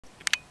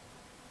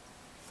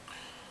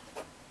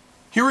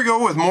Here we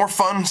go with more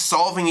fun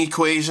solving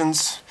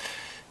equations.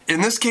 In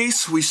this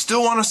case, we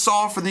still want to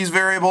solve for these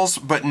variables,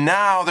 but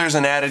now there's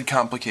an added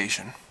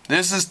complication.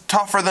 This is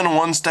tougher than a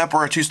one-step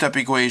or a two-step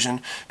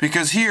equation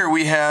because here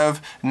we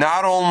have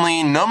not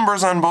only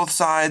numbers on both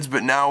sides,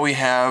 but now we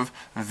have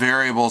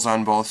variables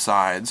on both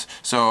sides.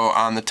 So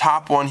on the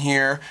top one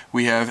here,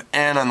 we have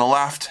n on the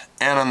left,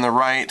 n on the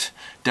right.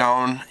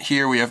 Down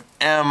here we have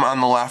m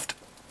on the left,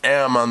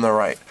 m on the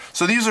right.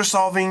 So these are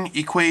solving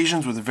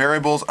equations with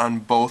variables on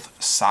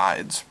both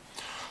sides.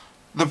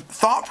 The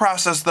thought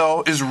process,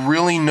 though, is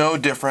really no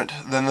different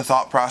than the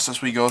thought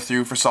process we go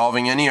through for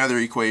solving any other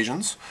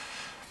equations.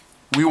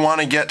 We want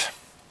to get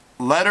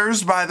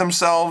letters by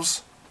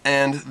themselves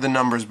and the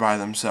numbers by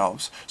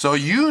themselves. So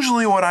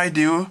usually what I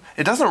do,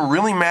 it doesn't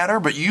really matter,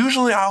 but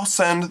usually I'll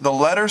send the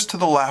letters to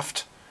the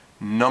left,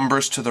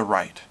 numbers to the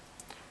right.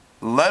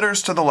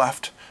 Letters to the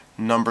left,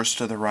 numbers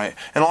to the right.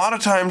 And a lot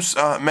of times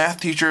math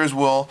teachers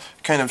will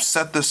kind of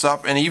set this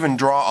up and even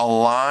draw a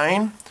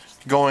line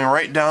going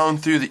right down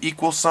through the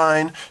equal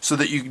sign so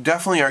that you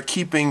definitely are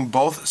keeping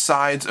both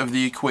sides of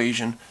the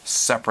equation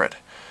separate.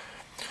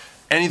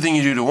 Anything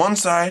you do to one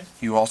side,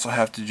 you also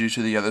have to do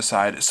to the other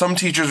side. Some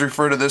teachers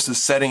refer to this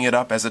as setting it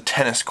up as a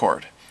tennis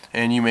court,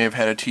 and you may have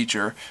had a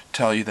teacher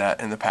tell you that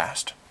in the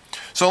past.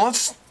 So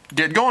let's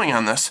get going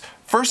on this.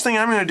 First thing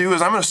I'm going to do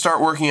is I'm going to start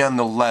working on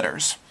the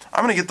letters.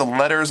 I'm going to get the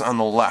letters on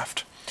the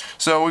left.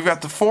 So we've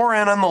got the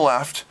 4n on the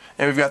left,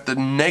 and we've got the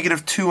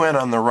negative 2n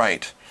on the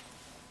right.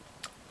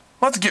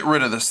 Let's get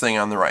rid of this thing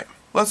on the right.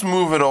 Let's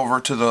move it over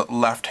to the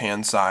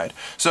left-hand side.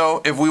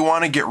 So if we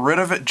want to get rid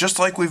of it, just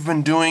like we've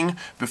been doing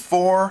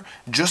before,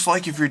 just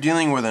like if you're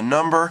dealing with a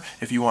number,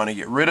 if you want to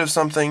get rid of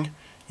something,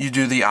 you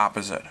do the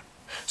opposite.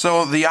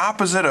 So the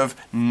opposite of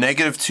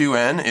negative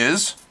 2n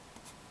is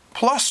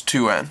plus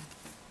 2n.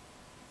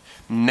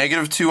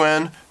 Negative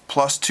 2n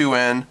plus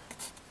 2n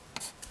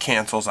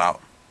cancels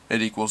out.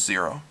 It equals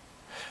 0.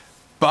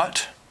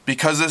 But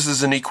because this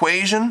is an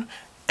equation,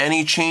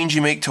 any change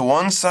you make to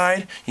one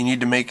side, you need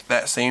to make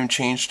that same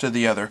change to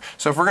the other.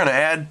 So if we're going to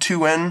add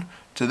 2n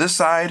to this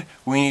side,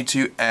 we need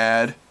to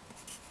add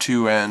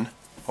 2n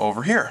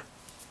over here.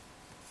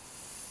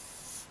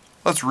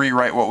 Let's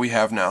rewrite what we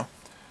have now.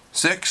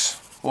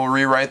 6, we'll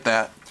rewrite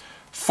that.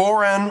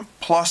 4n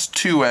plus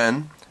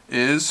 2n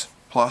is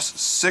plus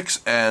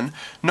 6n.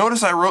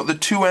 Notice I wrote the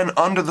 2n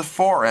under the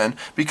 4n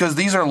because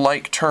these are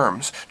like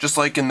terms. Just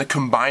like in the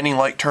combining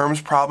like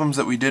terms problems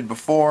that we did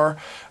before,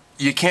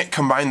 you can't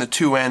combine the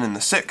 2n and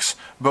the 6,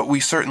 but we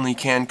certainly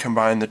can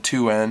combine the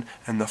 2n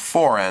and the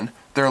 4n.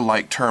 They're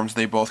like terms.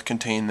 They both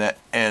contain that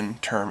n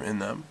term in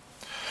them.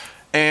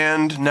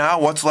 And now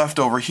what's left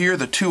over here?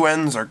 The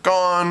 2n's are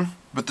gone,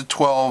 but the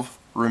 12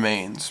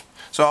 remains.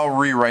 So I'll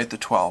rewrite the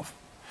 12.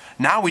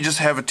 Now we just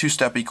have a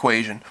two-step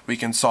equation. We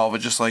can solve it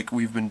just like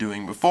we've been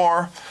doing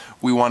before.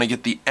 We want to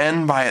get the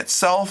n by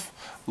itself.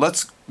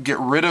 Let's get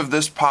rid of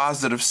this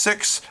positive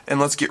 6, and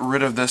let's get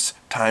rid of this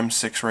times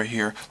 6 right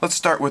here. Let's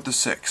start with the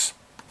 6.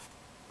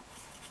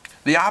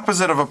 The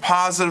opposite of a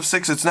positive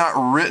 6, it's not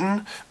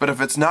written, but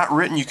if it's not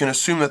written, you can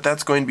assume that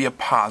that's going to be a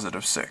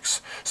positive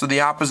 6. So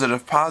the opposite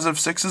of positive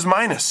 6 is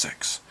minus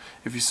 6.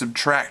 If you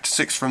subtract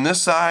 6 from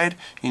this side,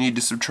 you need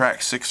to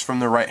subtract 6 from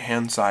the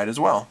right-hand side as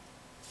well.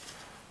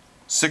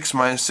 6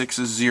 minus 6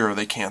 is 0.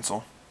 They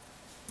cancel.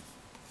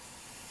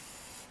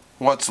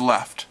 What's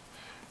left?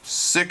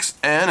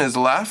 6n is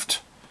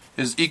left,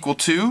 is equal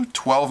to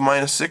 12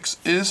 minus 6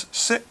 is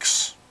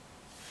 6.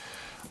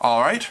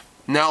 Alright,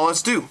 now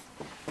let's do.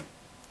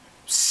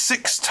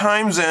 6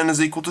 times n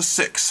is equal to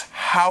 6.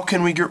 How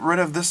can we get rid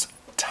of this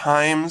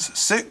times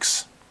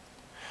 6?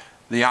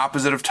 The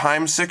opposite of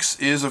times 6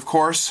 is, of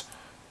course,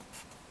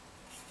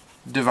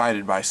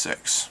 divided by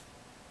 6.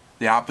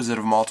 The opposite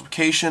of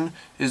multiplication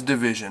is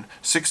division.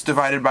 6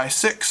 divided by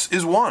 6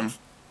 is 1.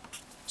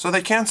 So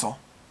they cancel.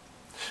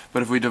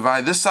 But if we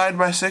divide this side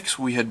by 6,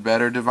 we had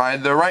better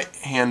divide the right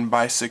hand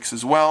by 6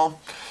 as well.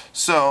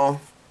 So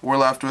we're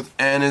left with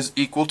n is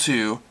equal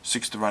to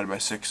 6 divided by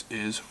 6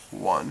 is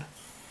 1.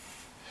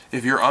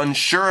 If you're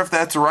unsure if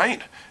that's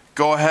right,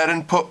 go ahead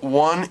and put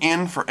 1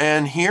 in for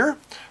n here.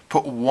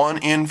 Put 1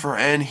 in for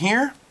n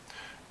here.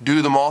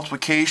 Do the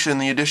multiplication,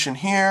 the addition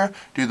here.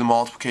 Do the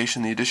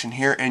multiplication, the addition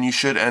here. And you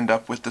should end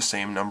up with the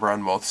same number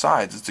on both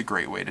sides. It's a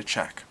great way to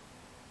check.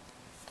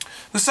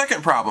 The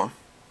second problem.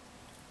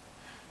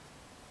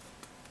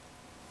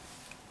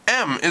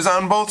 M is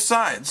on both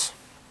sides.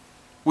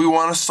 We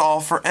want to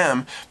solve for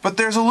m, but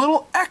there's a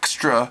little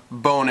extra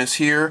bonus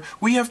here.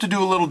 We have to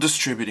do a little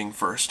distributing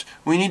first.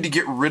 We need to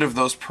get rid of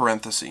those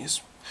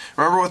parentheses.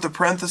 Remember what the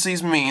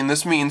parentheses mean?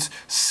 This means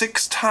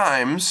 6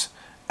 times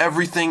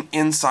everything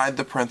inside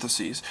the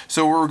parentheses.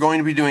 So we're going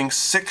to be doing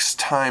 6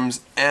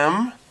 times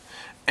m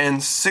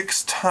and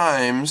 6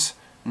 times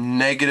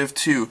negative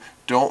 2.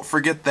 Don't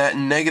forget that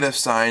negative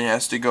sign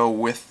has to go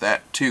with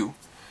that 2.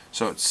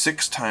 So it's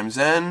 6 times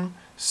n,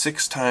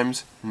 6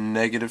 times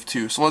negative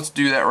 2. So let's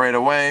do that right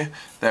away.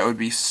 That would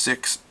be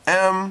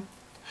 6m,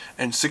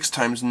 and 6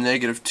 times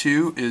negative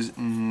 2 is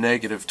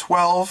negative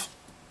 12.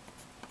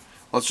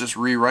 Let's just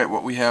rewrite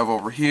what we have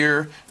over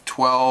here.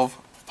 12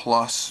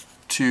 plus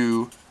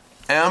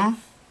 2m.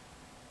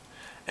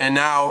 And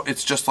now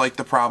it's just like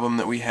the problem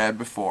that we had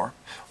before.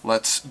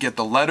 Let's get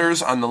the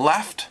letters on the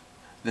left,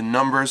 the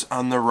numbers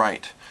on the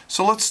right.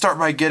 So let's start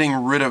by getting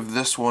rid of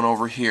this one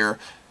over here.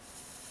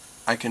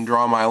 I can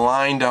draw my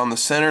line down the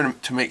center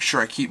to make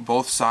sure I keep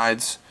both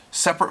sides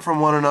separate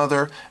from one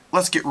another.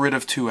 Let's get rid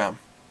of 2m.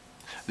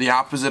 The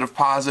opposite of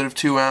positive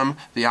 2m,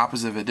 the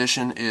opposite of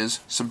addition,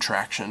 is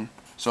subtraction.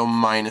 So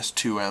minus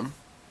 2m.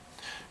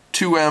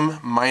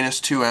 2m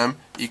minus 2m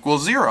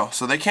equals 0,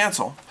 so they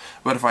cancel.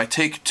 But if I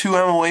take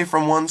 2m away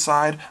from one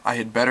side, I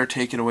had better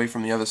take it away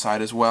from the other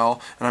side as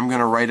well, and I'm going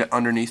to write it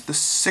underneath the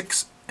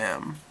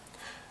 6m,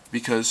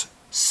 because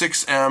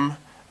 6m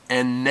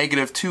and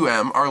negative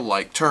 2m are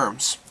like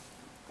terms.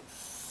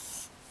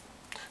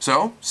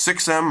 So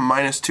 6m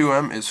minus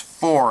 2m is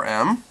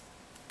 4m.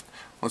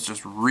 Let's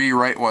just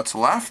rewrite what's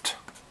left.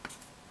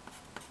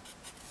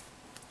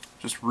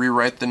 Just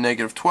rewrite the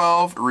negative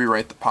 12,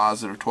 rewrite the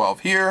positive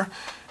 12 here.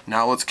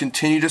 Now let's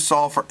continue to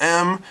solve for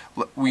m.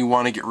 We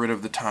want to get rid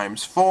of the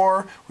times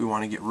 4. We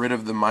want to get rid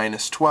of the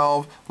minus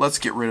 12. Let's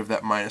get rid of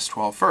that minus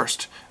 12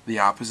 first. The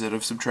opposite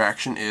of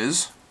subtraction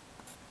is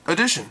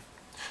addition.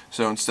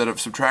 So instead of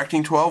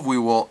subtracting 12, we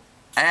will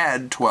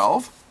add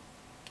 12.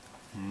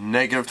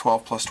 Negative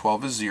 12 plus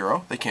 12 is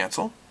 0. They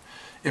cancel.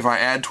 If I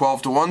add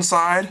 12 to one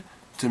side,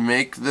 to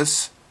make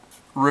this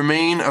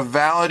remain a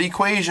valid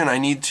equation, I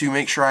need to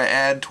make sure I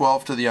add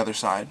 12 to the other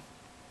side.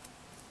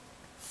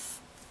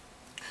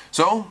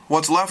 So,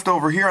 what's left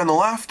over here on the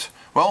left?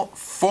 Well,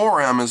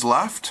 4m is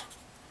left.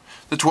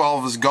 The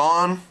 12 is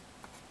gone.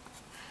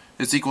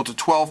 It's equal to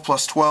 12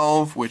 plus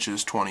 12, which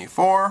is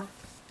 24.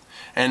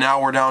 And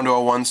now we're down to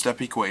a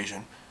one-step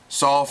equation.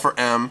 Solve for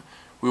m.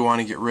 We want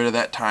to get rid of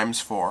that times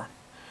 4.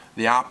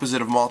 The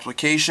opposite of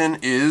multiplication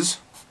is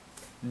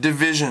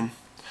division.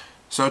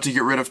 So to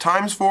get rid of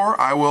times 4,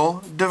 I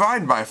will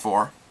divide by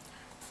 4.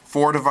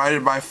 4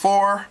 divided by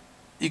 4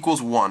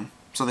 equals 1,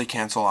 so they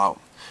cancel out.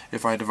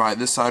 If I divide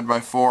this side by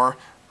 4,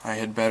 I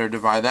had better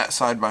divide that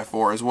side by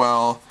 4 as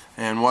well.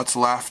 And what's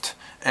left?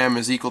 M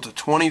is equal to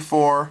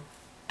 24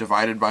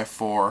 divided by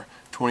 4.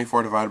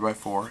 24 divided by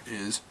 4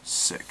 is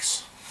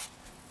 6.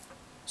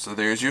 So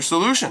there's your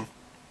solution.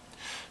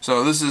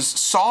 So this is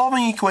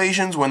solving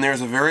equations when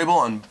there's a variable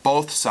on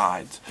both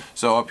sides.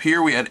 So up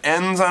here we had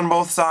n's on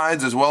both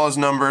sides as well as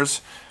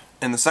numbers.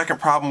 In the second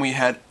problem we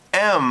had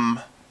m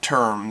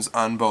terms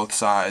on both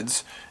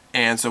sides.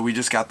 And so we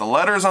just got the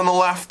letters on the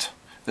left,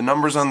 the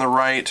numbers on the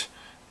right,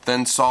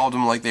 then solved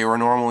them like they were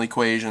normal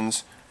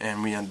equations,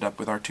 and we ended up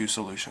with our two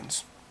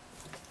solutions.